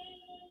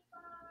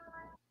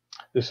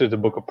 This is the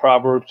book of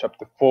Proverbs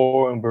chapter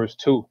 4 and verse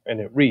 2,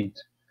 and it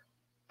reads,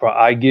 for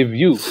I give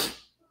you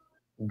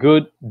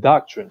good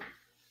doctrine,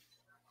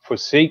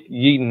 forsake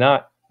ye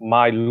not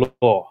my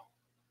law.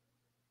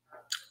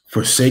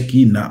 Forsake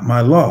ye not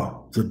my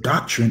law. The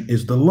doctrine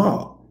is the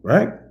law,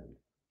 right?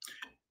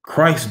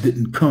 Christ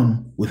didn't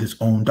come with his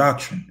own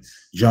doctrine.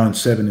 John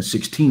 7 and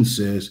 16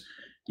 says,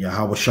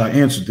 Yahushua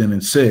answered them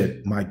and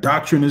said, my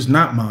doctrine is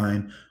not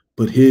mine,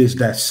 but his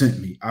that sent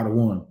me. Out of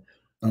one.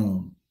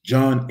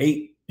 John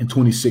 8 and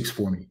 26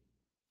 for me.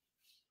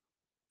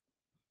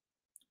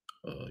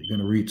 You're going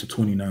to read to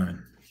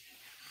 29.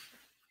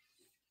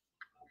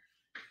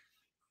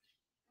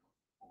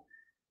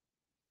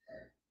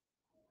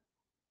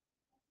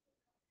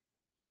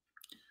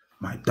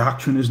 My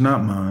doctrine is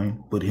not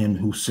mine, but him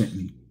who sent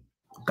me.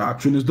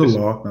 Doctrine is the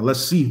law. Now let's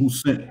see who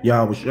sent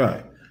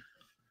Yahushua.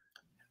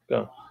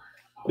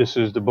 This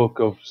is the book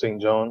of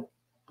St. John,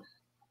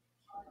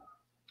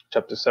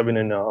 chapter 7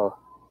 and that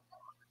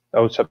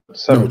was chapter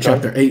 7. No,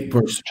 chapter 8,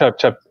 verse.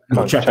 Chapter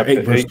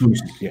 8, verse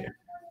 26. Yeah.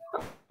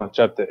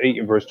 Chapter 8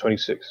 and verse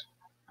 26.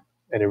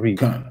 And it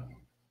reads,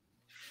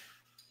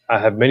 I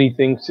have many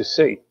things to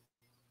say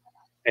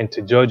and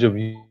to judge of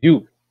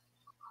you,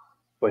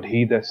 but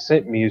he that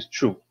sent me is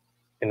true,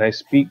 and I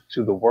speak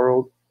to the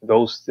world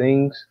those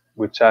things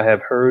which I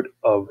have heard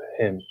of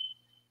him.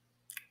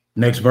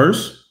 Next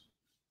verse.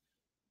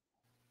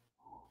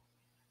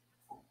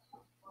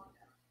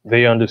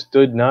 They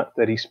understood not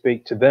that he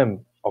spake to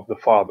them of the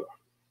Father.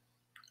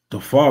 The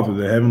Father,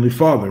 the Heavenly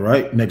Father,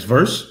 right? Next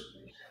verse.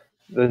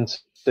 Then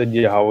said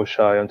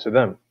Yahushua unto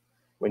them,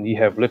 when ye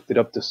have lifted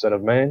up the Son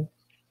of Man,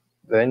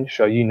 then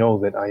shall ye know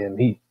that I am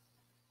he,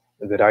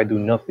 and that I do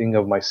nothing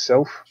of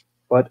myself,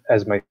 but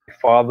as my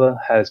Father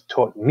has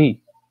taught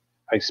me,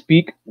 I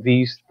speak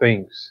these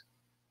things.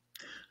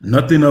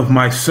 Nothing of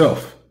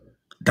myself,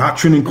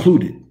 doctrine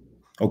included.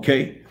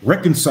 Okay,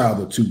 reconcile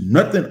the two,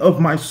 nothing of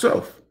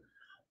myself.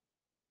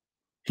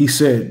 He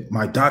said,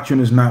 my doctrine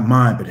is not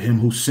mine, but him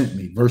who sent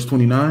me. Verse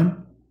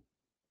 29.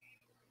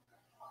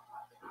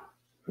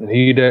 And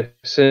he that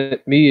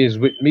sent me is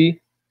with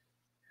me.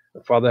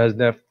 The Father has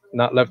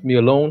not left me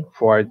alone,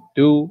 for I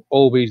do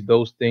always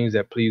those things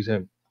that please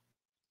him.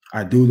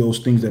 I do those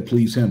things that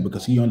please him,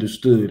 because he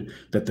understood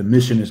that the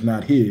mission is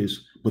not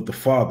his, but the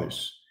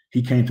Father's.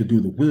 He came to do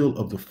the will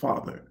of the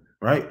Father,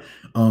 right?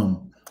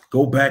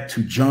 Go back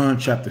to John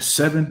chapter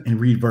 7 and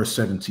read verse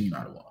 17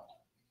 out of one.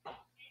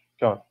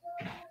 John.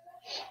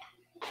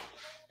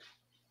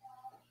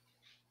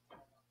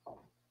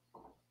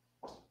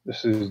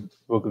 This is the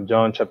book of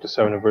John chapter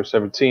 7 and verse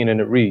 17,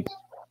 and it reads,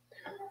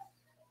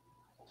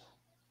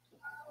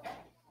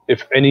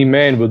 if any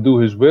man will do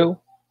his will,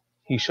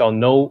 he shall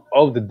know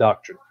of the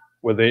doctrine,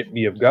 whether it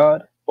be of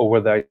God or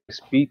whether I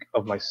speak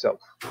of myself.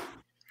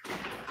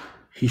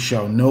 He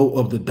shall know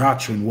of the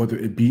doctrine, whether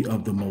it be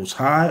of the Most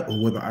High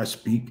or whether I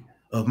speak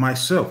of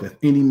myself. If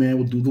any man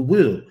will do the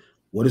will.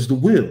 What is the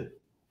will?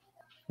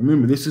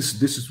 Remember, this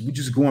is we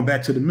just going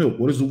back to the milk.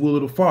 What is the will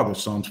of the Father?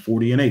 Psalms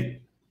 40 and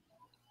 8.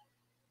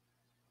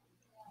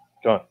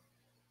 John.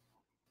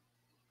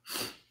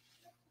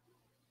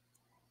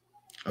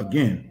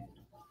 Again,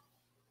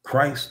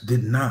 Christ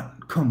did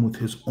not come with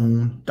his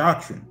own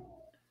doctrine.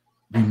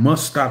 We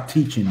must stop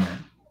teaching that.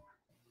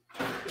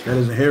 That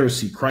is a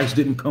heresy. Christ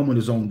didn't come with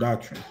his own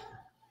doctrine.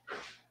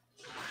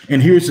 And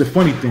here's the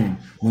funny thing.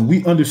 When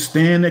we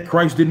understand that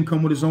Christ didn't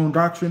come with his own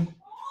doctrine,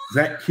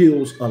 that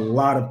kills a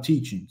lot of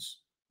teachings.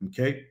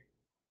 Okay?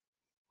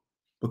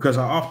 Because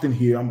I often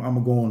hear, I'm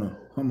gonna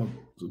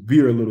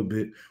veer a little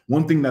bit.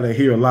 One thing that I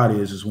hear a lot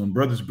is when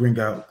brothers bring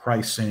out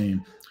Christ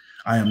saying,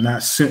 I am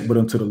not sent but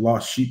unto the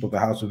lost sheep of the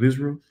house of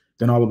Israel.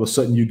 Then all of a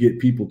sudden you get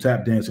people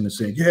tap dancing and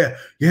saying, yeah,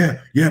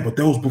 but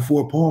those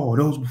before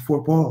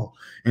Paul.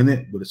 And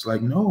then, but it's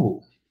like,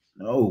 no,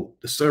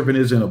 the servant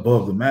isn't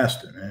above the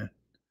master, man.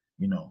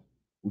 You know,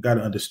 we got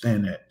to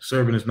understand that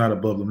servant is not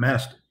above the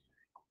master.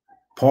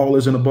 Paul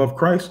isn't above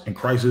Christ, and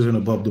Christ isn't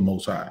above the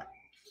Most High.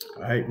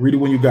 All right, read it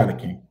when you got it,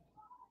 King.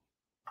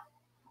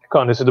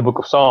 Con, this is the book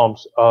of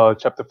Psalms,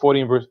 chapter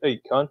 40 and verse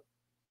 8, Con.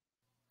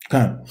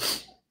 Con.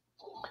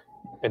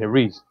 And it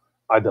reads,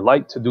 I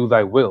delight to do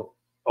thy will,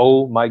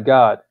 O my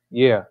God.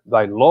 Yeah,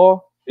 thy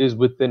law is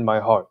within my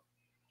heart.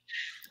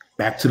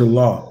 Back to the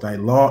law. Thy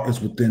law is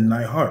within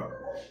thy heart.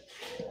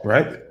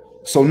 Right?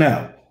 So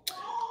now,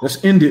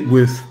 let's end it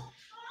with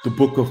the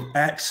book of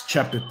Acts,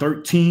 chapter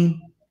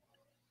 13,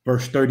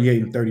 verse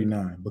 38 and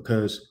 39,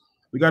 because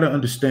we got to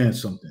understand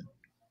something.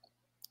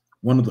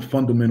 One of the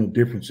fundamental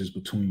differences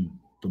between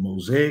the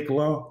Mosaic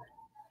law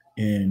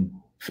and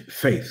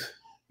faith,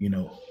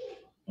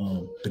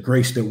 the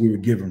grace that we were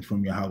given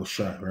from Yahweh,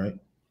 right?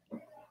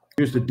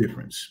 Here's the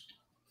difference.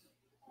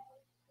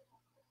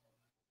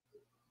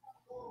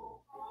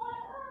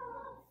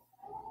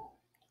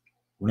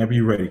 Whenever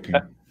you're ready, King.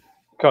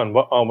 Con,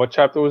 what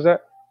chapter was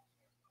that?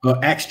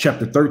 Acts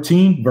chapter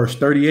 13, verse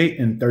 38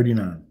 and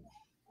 39.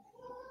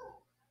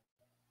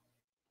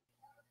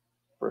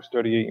 Verse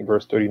 38 and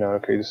verse 39.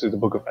 Okay, this is the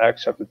book of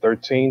Acts chapter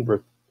 13,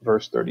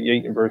 verse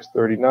 38 and verse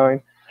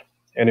 39.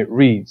 And it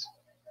reads,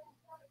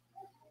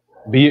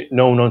 be it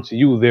known unto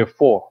you,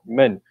 therefore,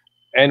 men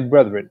and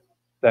brethren,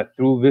 that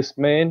through this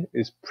man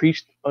is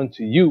preached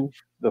unto you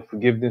the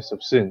forgiveness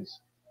of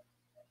sins.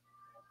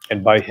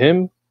 And by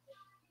him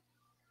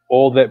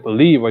all that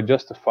believe are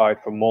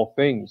justified from all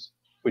things,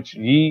 which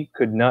ye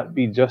could not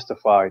be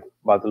justified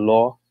by the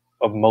law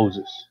of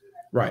Moses.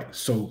 Right.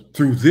 So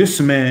through this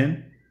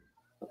man,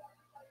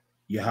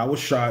 Yahweh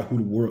Shai, who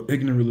the world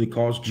ignorantly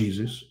calls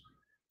Jesus,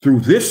 through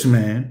this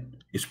man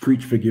is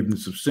preached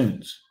forgiveness of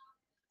sins.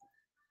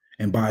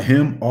 And by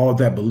him, all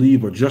that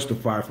believe are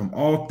justified from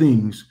all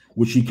things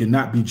which he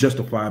cannot be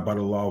justified by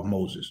the law of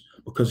Moses.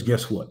 Because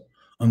guess what?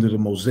 Under the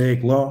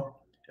Mosaic law,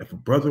 if a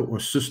brother or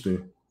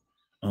sister,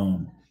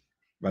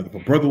 like if a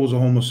brother was a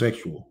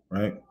homosexual,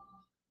 right,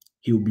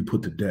 he would be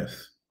put to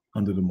death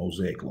under the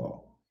Mosaic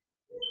law.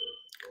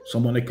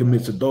 Someone that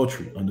commits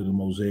adultery under the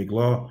Mosaic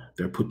law,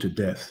 they're put to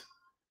death.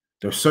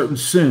 There are certain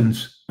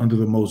sins under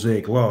the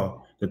Mosaic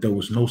law that there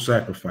was no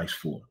sacrifice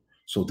for.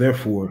 So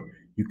therefore,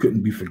 you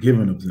couldn't be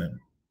forgiven of them.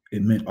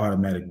 It meant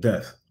automatic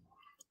death.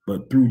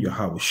 But through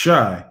Yahweh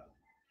Shai,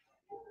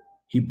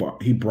 he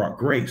brought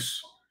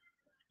grace.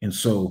 And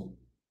so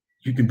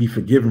you can be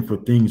forgiven for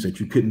things that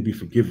you couldn't be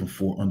forgiven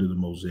for under the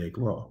Mosaic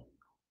law.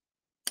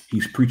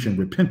 He's preaching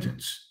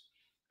repentance,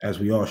 as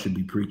we all should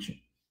be preaching.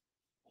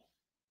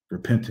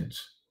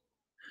 Repentance.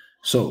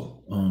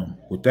 So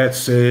with that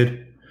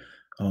said,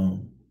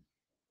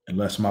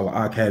 unless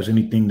Malak has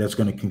anything that's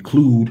going to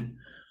conclude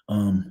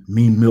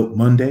Mean Milk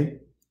Monday,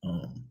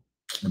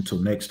 until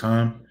next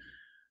time,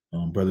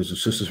 brothers and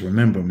sisters,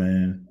 remember,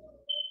 man,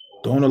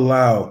 don't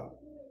allow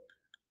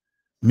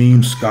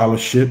meme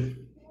scholarship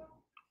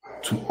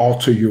to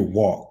alter your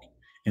walk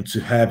and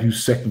to have you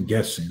second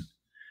guessing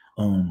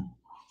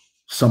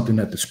something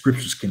that the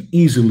scriptures can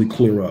easily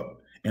clear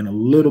up and a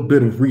little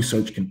bit of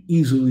research can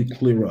easily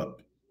clear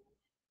up.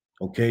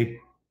 Okay?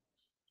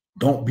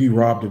 don't be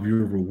robbed of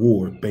your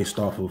reward based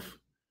off of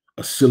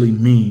a silly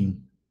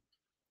meme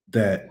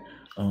that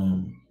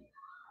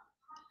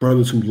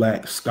brothers who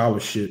lack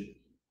scholarship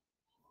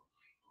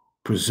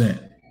present,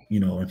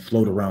 and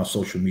float around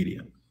social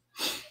media.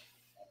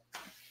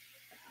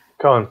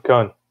 Con,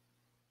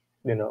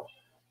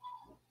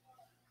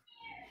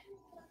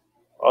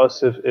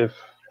 us, if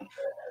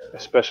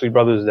especially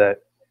brothers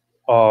that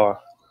are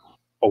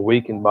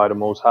awakened by the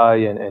Most High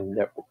and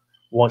that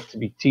want to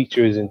be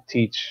teachers and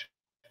teach,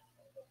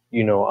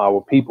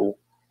 our people,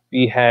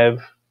 we have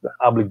the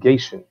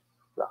obligation,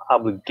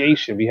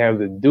 we have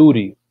the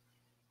duty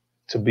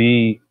to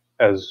be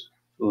as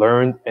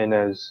learned and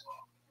as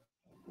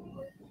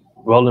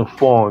well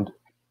informed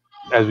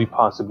as we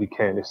possibly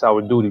can. It's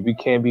our duty. We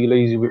can't be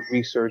lazy with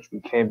research. We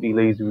can't be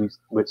lazy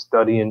with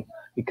studying,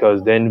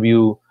 because then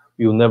we'll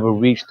never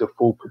reach the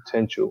full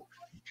potential,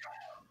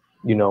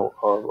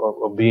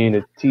 of being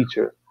a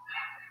teacher,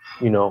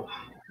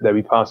 that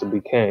we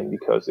possibly can.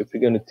 Because if we're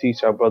going to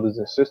teach our brothers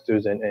and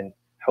sisters and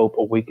help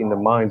awaken the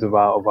minds of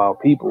our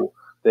people,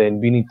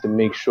 then we need to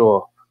make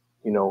sure,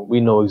 we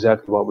know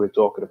exactly what we're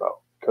talking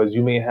about. Because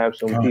you may have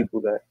some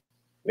people that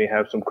may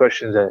have some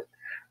questions that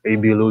may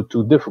be a little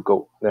too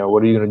difficult. Now,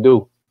 what are you going to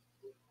do?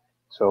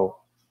 So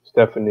it's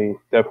definitely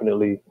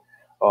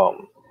a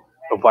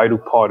vital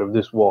part of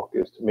this walk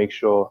is to make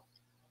sure,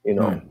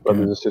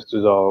 brothers and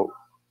sisters are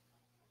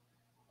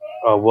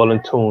well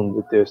in tune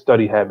with their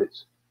study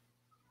habits.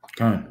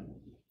 And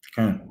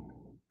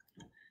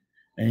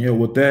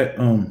with that,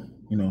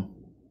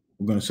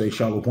 we're gonna say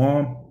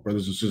Shalawam.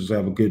 Brothers and sisters,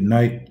 have a good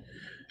night.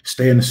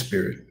 Stay in the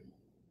spirit.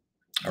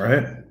 All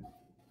right.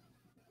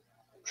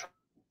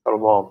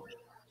 Shalawam.